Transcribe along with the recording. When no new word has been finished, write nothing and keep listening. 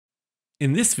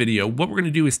In this video, what we're going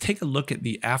to do is take a look at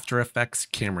the After Effects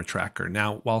camera tracker.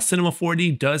 Now, while Cinema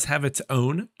 4D does have its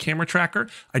own camera tracker,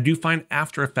 I do find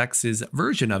After Effects'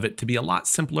 version of it to be a lot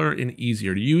simpler and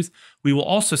easier to use. We will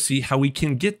also see how we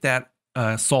can get that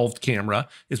solved camera,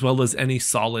 as well as any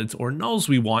solids or nulls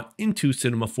we want, into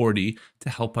Cinema 4D to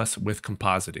help us with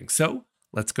compositing. So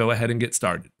let's go ahead and get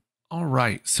started. All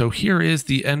right, so here is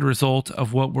the end result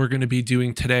of what we're going to be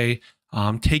doing today.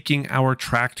 Taking our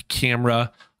tracked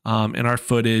camera and our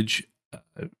footage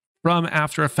from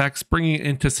After Effects, bringing it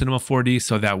into Cinema 4D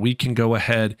so that we can go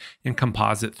ahead and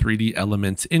composite 3D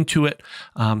elements into it.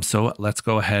 So let's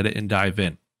go ahead and dive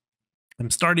in. I'm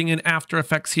starting in After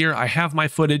Effects here. I have my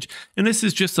footage, and this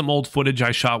is just some old footage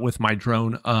I shot with my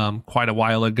drone quite a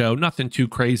while ago. Nothing too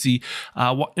crazy.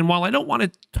 And while I don't want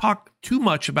to talk too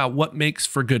much about what makes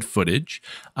for good footage,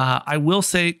 I will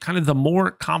say kind of the more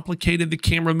complicated the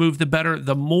camera move, the better.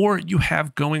 The more you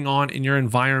have going on in your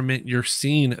environment, your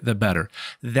scene, the better.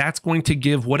 That's going to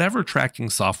give whatever tracking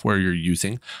software you're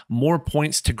using more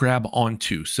points to grab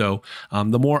onto. So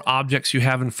the more objects you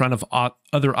have in front of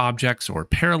other objects or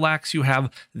parallax you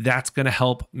have, that's going to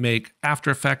help make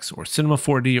After Effects or Cinema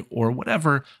 4D or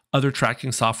whatever other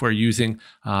tracking software using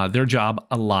their job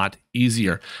a lot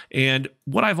easier. And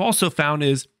what I've also found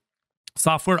is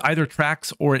software either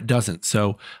tracks or it doesn't.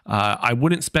 So I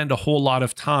wouldn't spend a whole lot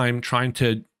of time trying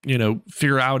to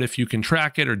figure out if you can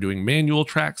track it or doing manual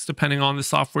tracks, depending on the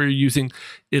software you're using.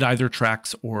 It either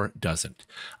tracks or doesn't.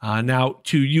 Now,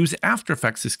 to use After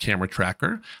Effects' camera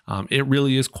tracker, it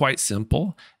really is quite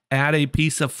simple. Add a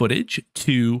piece of footage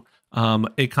to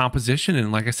a composition.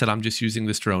 And like I said, I'm just using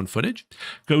this drone footage.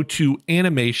 Go to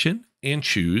Animation and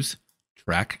choose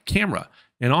Track Camera.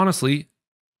 And honestly,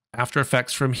 After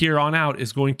Effects from here on out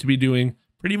is going to be doing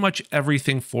pretty much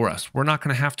everything for us. We're not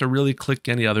going to have to really click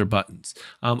any other buttons.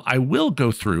 I will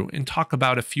go through and talk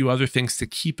about a few other things to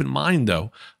keep in mind,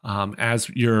 though, as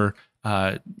you're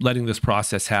letting this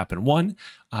process happen. One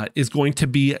is going to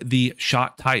be the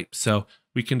shot type. So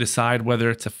we can decide whether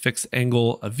it's a fixed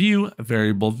angle of view, a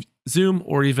variable zoom,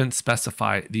 or even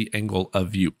specify the angle of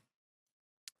view.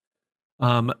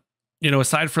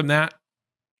 Aside from that,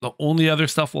 the only other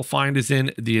stuff we'll find is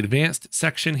in the advanced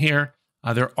section here.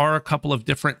 There are a couple of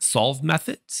different solve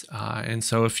methods. And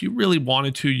so if you really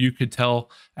wanted to, you could tell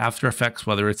After Effects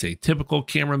whether it's a typical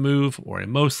camera move or a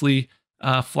mostly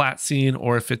flat scene,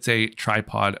 or if it's a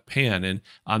tripod pan.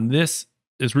 And this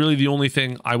is really the only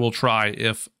thing I will try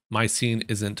if my scene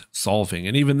isn't solving.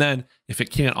 And even then, if it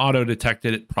can't auto detect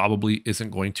it, it probably isn't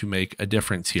going to make a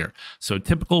difference here. So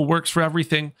typical works for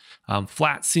everything.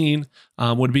 Flat scene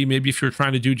would be maybe if you're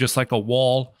trying to do just like a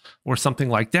wall or something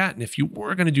like that. And if you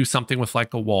were going to do something with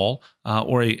like a wall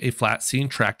or a flat scene,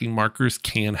 tracking markers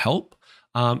can help.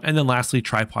 And then lastly,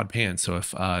 tripod pan. So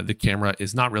if the camera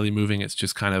is not really moving, it's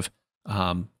just kind of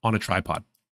on a tripod.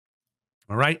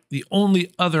 All right. The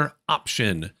only other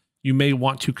option you may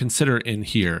want to consider in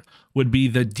here would be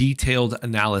the detailed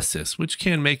analysis, which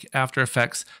can make After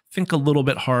Effects think a little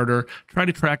bit harder, try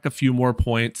to track a few more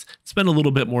points, spend a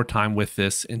little bit more time with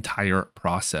this entire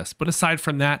process. But aside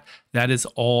from that, that is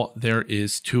all there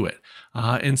is to it.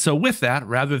 And so with that,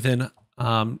 rather than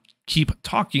keep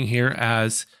talking here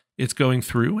as it's going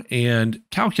through and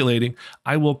calculating,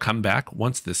 I will come back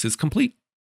once this is complete.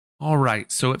 All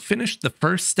right, so it finished the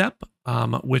first step,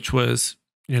 which was,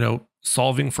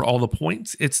 solving for all the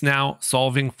points. It's now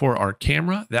solving for our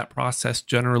camera. That process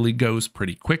generally goes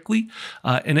pretty quickly.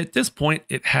 And at this point,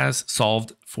 it has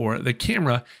solved for the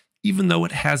camera, even though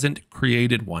it hasn't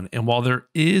created one. And while there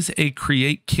is a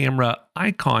create camera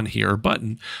icon here,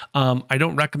 button, I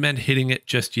don't recommend hitting it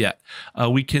just yet.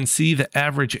 We can see the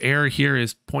average error here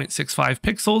is 0.65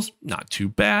 pixels, not too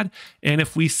bad. And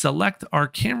if we select our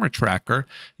camera tracker,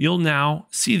 you'll now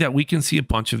see that we can see a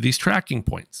bunch of these tracking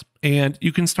points. And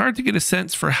you can start to get a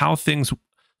sense for how things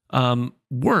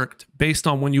worked based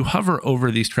on when you hover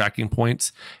over these tracking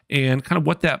points and kind of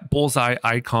what that bullseye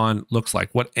icon looks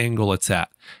like, what angle it's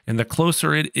at. And the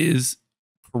closer it is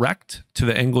correct to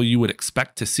the angle you would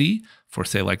expect to see for,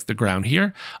 say, like the ground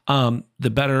here,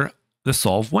 the better the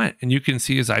solve went. And you can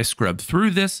see as I scrub through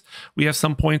this, we have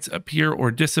some points appear or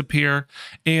disappear.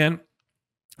 And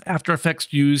After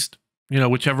Effects used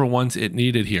whichever ones it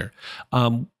needed here.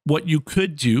 What you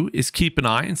could do is keep an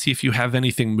eye and see if you have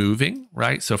anything moving,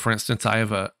 right? So for instance, I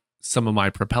have some of my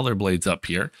propeller blades up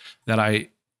here that I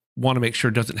want to make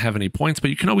sure doesn't have any points, but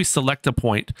you can always select a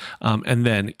point and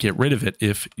then get rid of it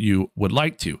if you would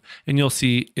like to. And you'll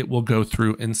see it will go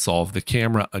through and solve the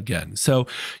camera again. So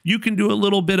you can do a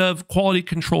little bit of quality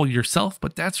control yourself,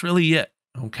 but that's really it.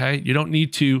 Okay, you don't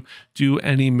need to do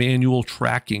any manual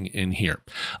tracking in here.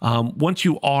 Once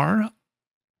you are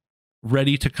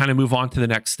ready to kind of move on to the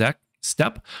next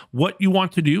step, what you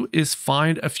want to do is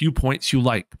find a few points you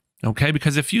like. Okay,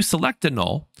 because if you select a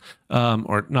null,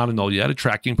 or not a null yet, a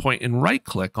tracking point, and right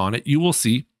click on it, you will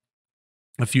see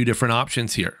a few different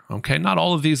options here. Okay, not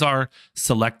all of these are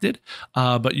selected,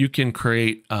 but you can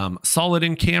create solid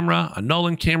in camera, a null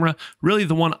in camera. Really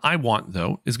the one I want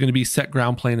though is going to be set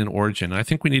ground plane and origin. And I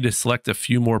think we need to select a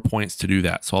few more points to do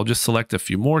that. So I'll just select a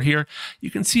few more here.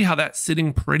 You can see how that's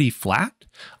sitting pretty flat,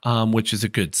 which is a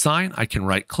good sign. I can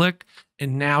right click,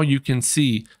 and now you can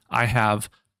see I have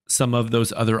some of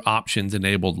those other options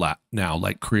enabled now,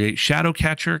 like create shadow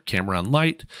catcher, camera and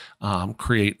light,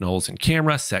 create nulls in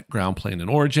camera, set ground plane and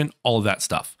origin, all of that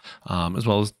stuff, as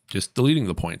well as just deleting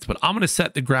the points. But I'm going to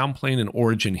set the ground plane and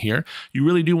origin here. You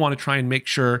really do want to try and make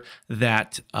sure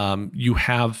that you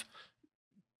have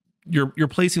you're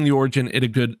placing the origin at a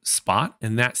good spot,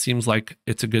 and that seems like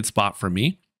it's a good spot for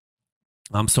me.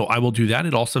 So I will do that.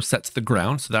 It also sets the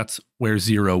ground. So that's where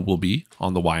 0 will be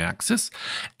on the y-axis.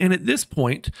 And at this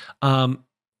point, I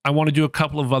want to do a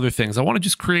couple of other things. I want to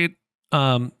just create,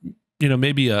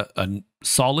 maybe a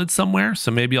solid somewhere. So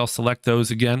maybe I'll select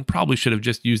those again. Probably should have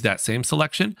just used that same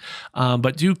selection,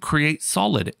 but do create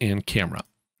solid and camera.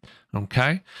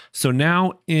 Okay. So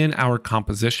now in our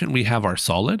composition, we have our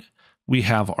solid, we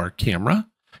have our camera.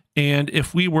 And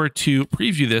if we were to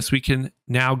preview this, we can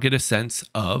now get a sense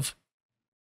of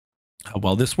how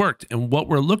well this worked. And what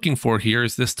we're looking for here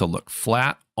is this to look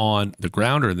flat on the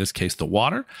ground, or in this case, the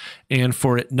water, and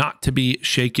for it not to be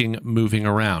shaking, moving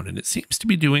around. And it seems to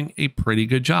be doing a pretty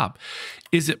good job.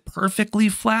 Is it perfectly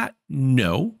flat?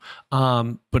 No,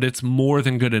 but it's more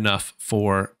than good enough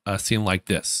for a scene like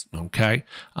this, okay?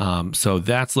 So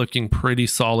that's looking pretty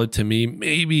solid to me.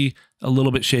 Maybe a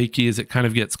little bit shaky as it kind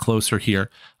of gets closer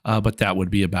here, but that would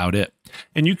be about it.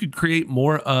 And you could create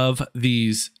more of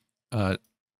these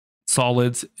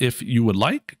solids if you would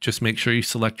like. Just make sure you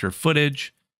select your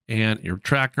footage and your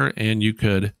tracker, and you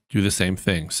could do the same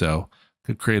thing. So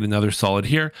could create another solid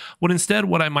here. What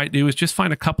I might do is just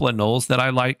find a couple of nulls that I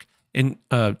like in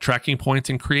tracking points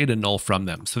and create a null from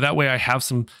them. So that way I have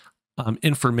some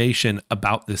information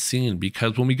about this scene,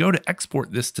 because when we go to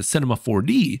export this to Cinema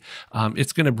 4D,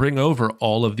 it's going to bring over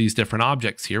all of these different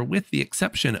objects here, with the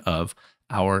exception of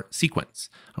our sequence.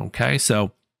 Okay,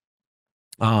 so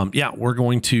yeah, we're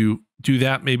going to do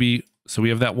that maybe. So we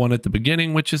have that one at the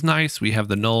beginning, which is nice. We have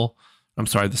the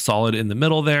solid in the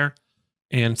middle there.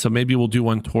 And so maybe we'll do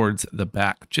one towards the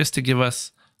back just to give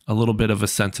us a little bit of a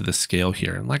sense of the scale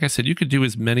here. And like I said, you could do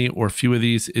as many or few of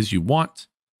these as you want.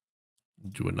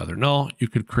 Do another null. You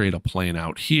could create a plane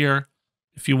out here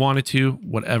if you wanted to,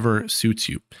 whatever suits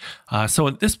you. So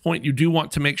at this point, you do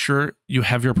want to make sure you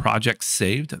have your project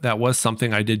saved. That was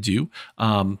something I did do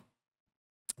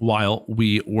while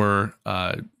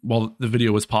the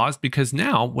video was paused, because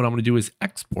now what I'm going to do is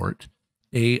export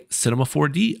a Cinema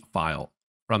 4D file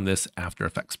from this After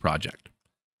Effects project.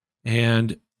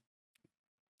 And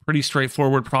pretty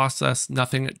straightforward process,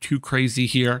 nothing too crazy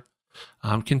here.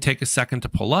 Can take a second to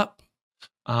pull up,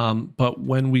 but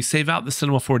when we save out the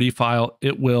Cinema 4D file,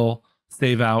 it will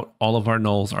save out all of our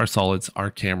nulls, our solids, our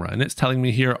camera. And it's telling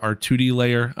me here our 2D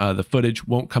layer, the footage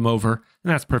won't come over,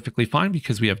 and that's perfectly fine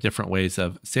because we have different ways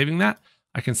of saving that.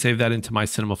 I can save that into my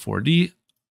Cinema 4D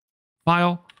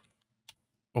file,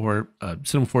 or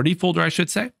Cinema 4D folder, I should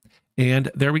say. And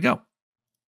there we go.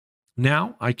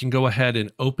 Now I can go ahead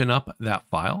and open up that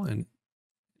file, and it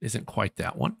isn't quite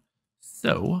that one.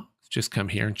 So let's just come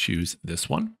here and choose this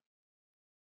one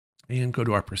and go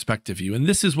to our perspective view. And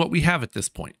this is what we have at this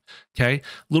point. Okay, a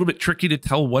little bit tricky to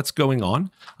tell what's going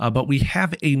on, but we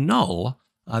have a null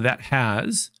that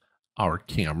has our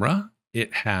camera.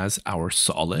 It has our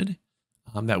solid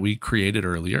that we created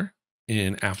earlier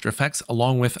in After Effects,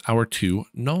 along with our two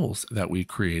nulls that we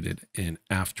created in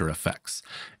After Effects.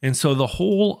 And so the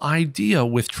whole idea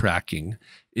with tracking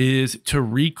is to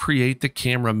recreate the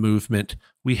camera movement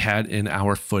we had in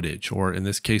our footage, or in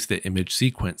this case, the image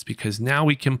sequence, because now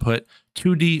we can put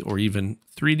 2D or even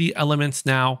 3D elements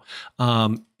now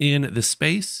in the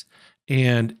space,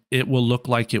 and it will look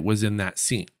like it was in that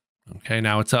scene. Okay,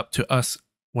 now it's up to us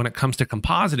when it comes to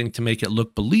compositing to make it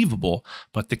look believable,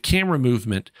 but the camera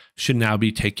movement should now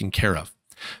be taken care of.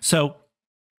 So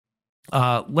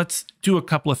let's do a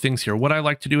couple of things here. What I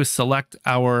like to do is select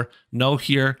our null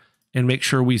here and make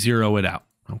sure we zero it out.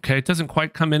 Okay, it doesn't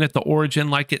quite come in at the origin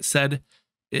like it said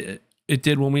it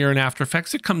did when we were in After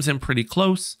Effects. It comes in pretty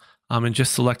close, and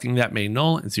just selecting that main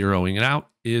null and zeroing it out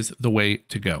is the way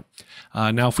to go.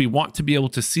 Now, if we want to be able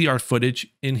to see our footage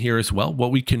in here as well,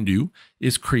 what we can do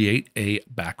is create a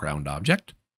background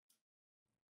object.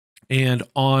 And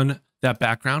on that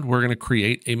background, we're going to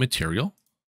create a material.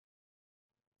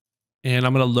 And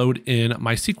I'm going to load in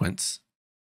my sequence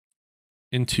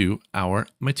into our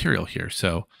material here.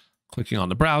 So clicking on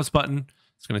the browse button,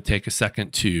 it's going to take a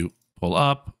second to pull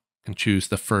up and choose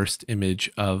the first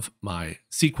image of my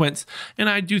sequence. And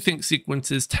I do think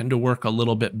sequences tend to work a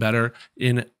little bit better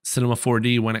in Cinema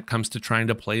 4D when it comes to trying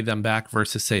to play them back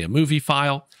versus, say, a movie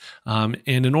file. And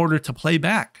in order to play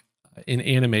back an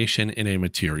animation in a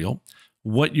material,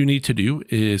 what you need to do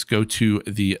is go to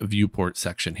the viewport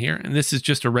section here. And this is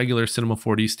just a regular Cinema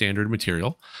 4D standard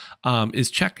material, is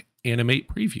check Animate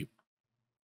Preview.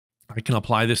 I can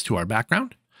apply this to our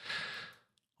background.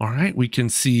 All right, we can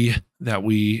see that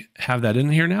we have that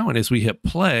in here now. And as we hit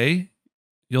play,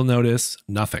 you'll notice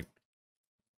nothing.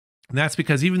 And that's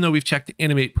because even though we've checked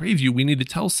Animate Preview, we need to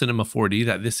tell Cinema 4D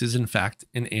that this is in fact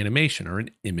an animation or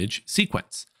an image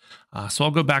sequence. So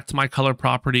I'll go back to my color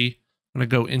property. I'm going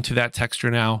to go into that texture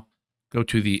now, go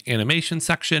to the animation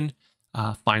section,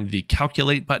 find the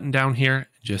calculate button down here,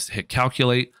 just hit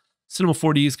calculate. Cinema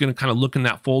 4D is going to kind of look in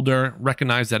that folder,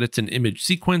 recognize that it's an image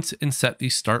sequence, and set the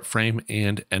start frame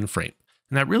and end frame.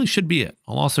 And that really should be it.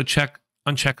 I'll also uncheck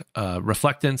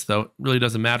reflectance, though it really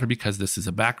doesn't matter because this is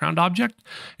a background object.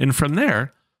 And from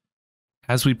there,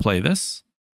 as we play this,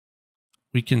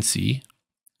 we can see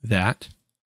that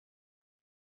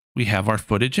we have our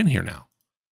footage in here now.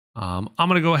 I'm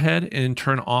going to go ahead and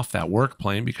turn off that work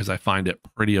plane because I find it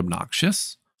pretty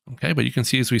obnoxious. Okay, but you can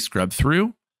see as we scrub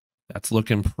through, that's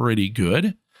looking pretty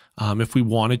good. If we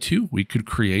wanted to, we could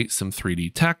create some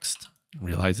 3D text.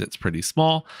 Realize it's pretty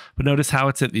small, but notice how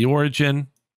it's at the origin.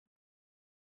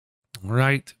 All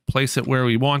right, place it where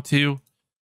we want to.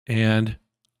 And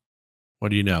what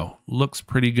do you know? Looks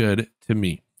pretty good to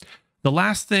me. The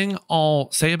last thing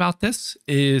I'll say about this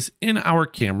is in our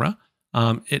camera,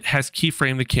 it has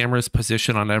keyframe the camera's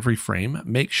position on every frame.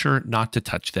 Make sure not to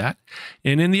touch that.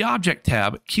 And in the object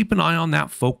tab, keep an eye on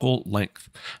that focal length.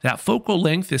 That focal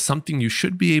length is something you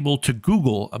should be able to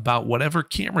Google about whatever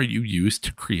camera you use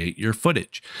to create your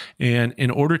footage. And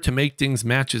in order to make things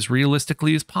match as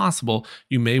realistically as possible,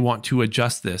 you may want to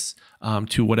adjust this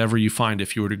to whatever you find.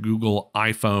 If you were to Google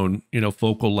iPhone,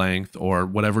 focal length, or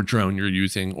whatever drone you're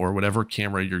using, or whatever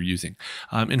camera you're using.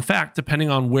 In fact, depending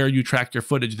on where you track your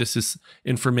footage, this is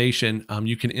information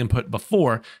you can input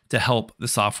before to help the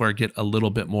software get a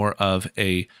little bit more of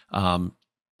a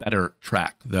better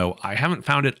track. Though I haven't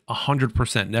found it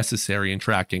 100% necessary in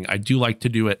tracking. I do like to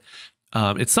do it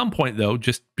at some point, though,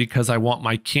 just because I want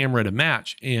my camera to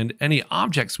match. And any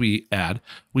objects we add,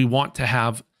 we want to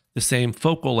have the same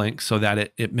focal length so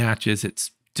that it matches,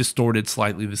 it's distorted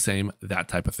slightly the same, that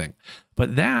type of thing.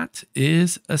 But that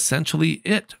is essentially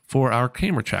it for our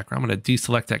camera tracker. I'm going to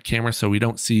deselect that camera so we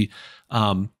don't see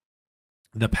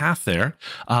the path there.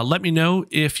 Let me know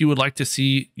if you would like to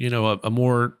see, a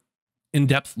more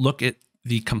in-depth look at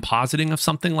the compositing of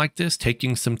something like this,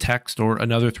 taking some text or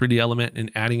another 3D element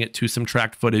and adding it to some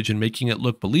tracked footage and making it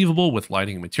look believable with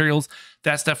lighting and materials.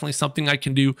 That's definitely something I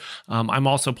can do. I'm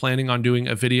also planning on doing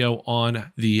a video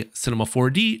on the Cinema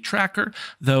 4D tracker,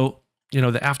 though,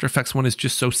 the After Effects one is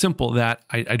just so simple that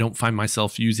I don't find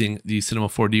myself using the Cinema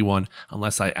 4D one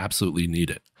unless I absolutely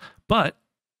need it. But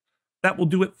that will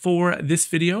do it for this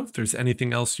video. If there's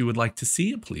anything else you would like to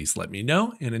see, please let me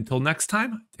know. And until next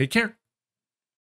time, take care.